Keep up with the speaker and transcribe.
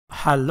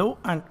Hello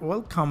and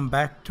welcome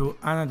back to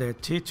another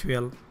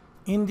tutorial.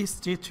 In this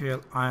tutorial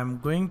I am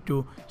going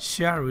to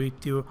share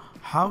with you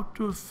how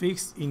to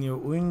fix in your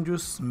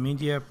Windows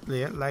Media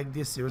Player like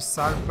this your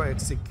server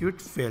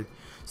execute failed.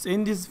 So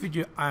in this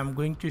video I am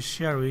going to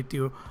share with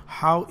you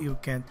how you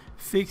can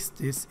fix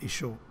this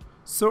issue.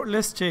 So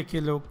let's take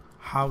a look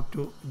how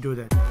to do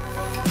that.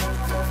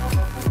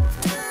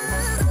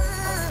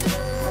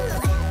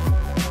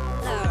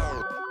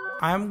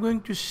 I am going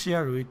to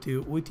share with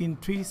you within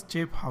 3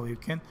 steps how you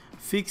can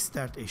fix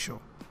that issue.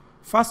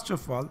 First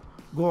of all,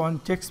 go on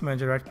text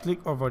manager, right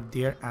click over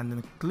there and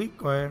then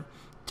click where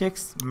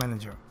text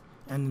manager,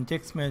 and then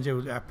text manager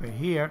will appear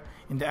here.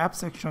 In the app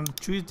section,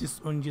 choose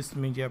this Windows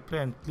Media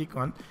Player and click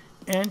on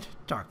end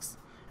task,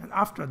 and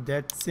after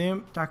that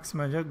same text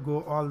manager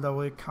go all the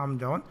way, come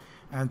down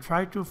and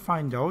try to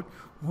find out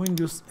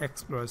Windows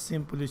Explorer.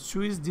 Simply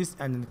choose this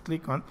and then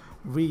click on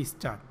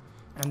restart.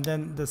 And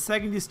then the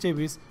second step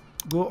is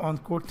go on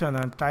Cortana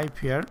and type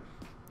here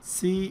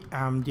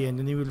cmd, and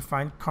then you will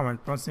find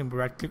command prompt. Simply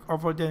right click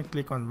over there and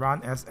click on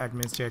run as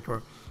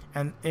administrator,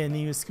 and a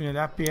new screen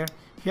will appear.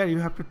 Here you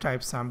have to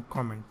type some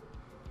comment.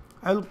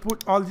 I will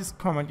put all this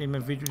comment in my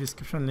video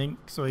description link,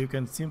 so you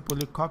can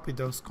simply copy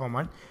those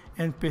comment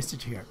and paste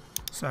it here.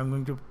 So I'm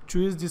going to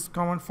choose this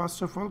command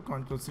first of all,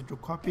 Ctrl+C to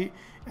copy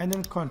and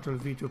then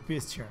Ctrl+V to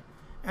paste here,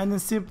 and then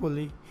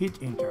simply hit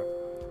enter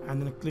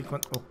and then click on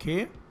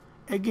OK.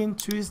 Again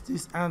choose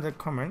this another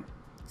command,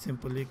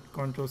 simply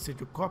Ctrl+C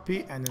to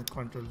copy and then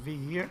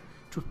Ctrl+V here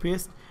to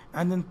paste,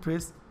 and then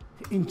press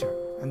enter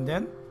and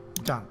then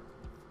done.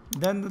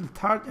 Then the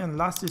third and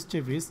last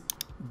step is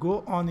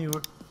go on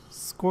your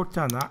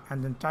Cortana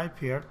and then type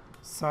here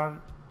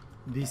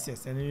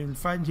services, and you will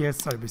find here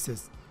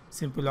services.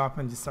 Simply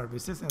open the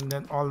services and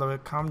then all the way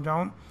come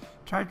down,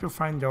 try to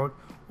find out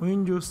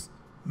Windows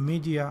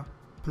Media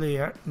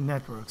Player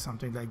Network,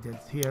 something like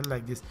that. Here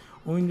like this,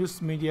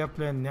 Windows Media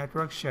Player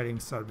Network Sharing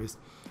Service.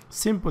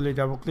 Simply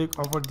double click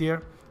over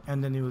there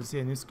and then you will see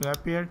a new screen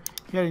appear.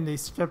 Here in the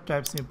step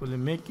type, simply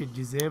make it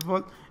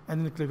disabled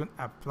and then click on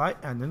apply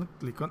and then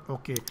click on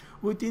OK.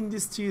 Within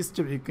this 3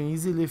 steps you can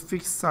easily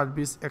fix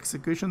service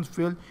execution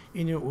fail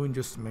in your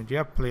Windows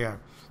Media Player.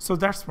 So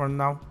that's for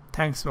now.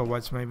 Thanks for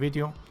watching my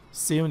video.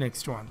 See you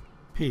next one.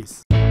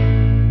 Peace.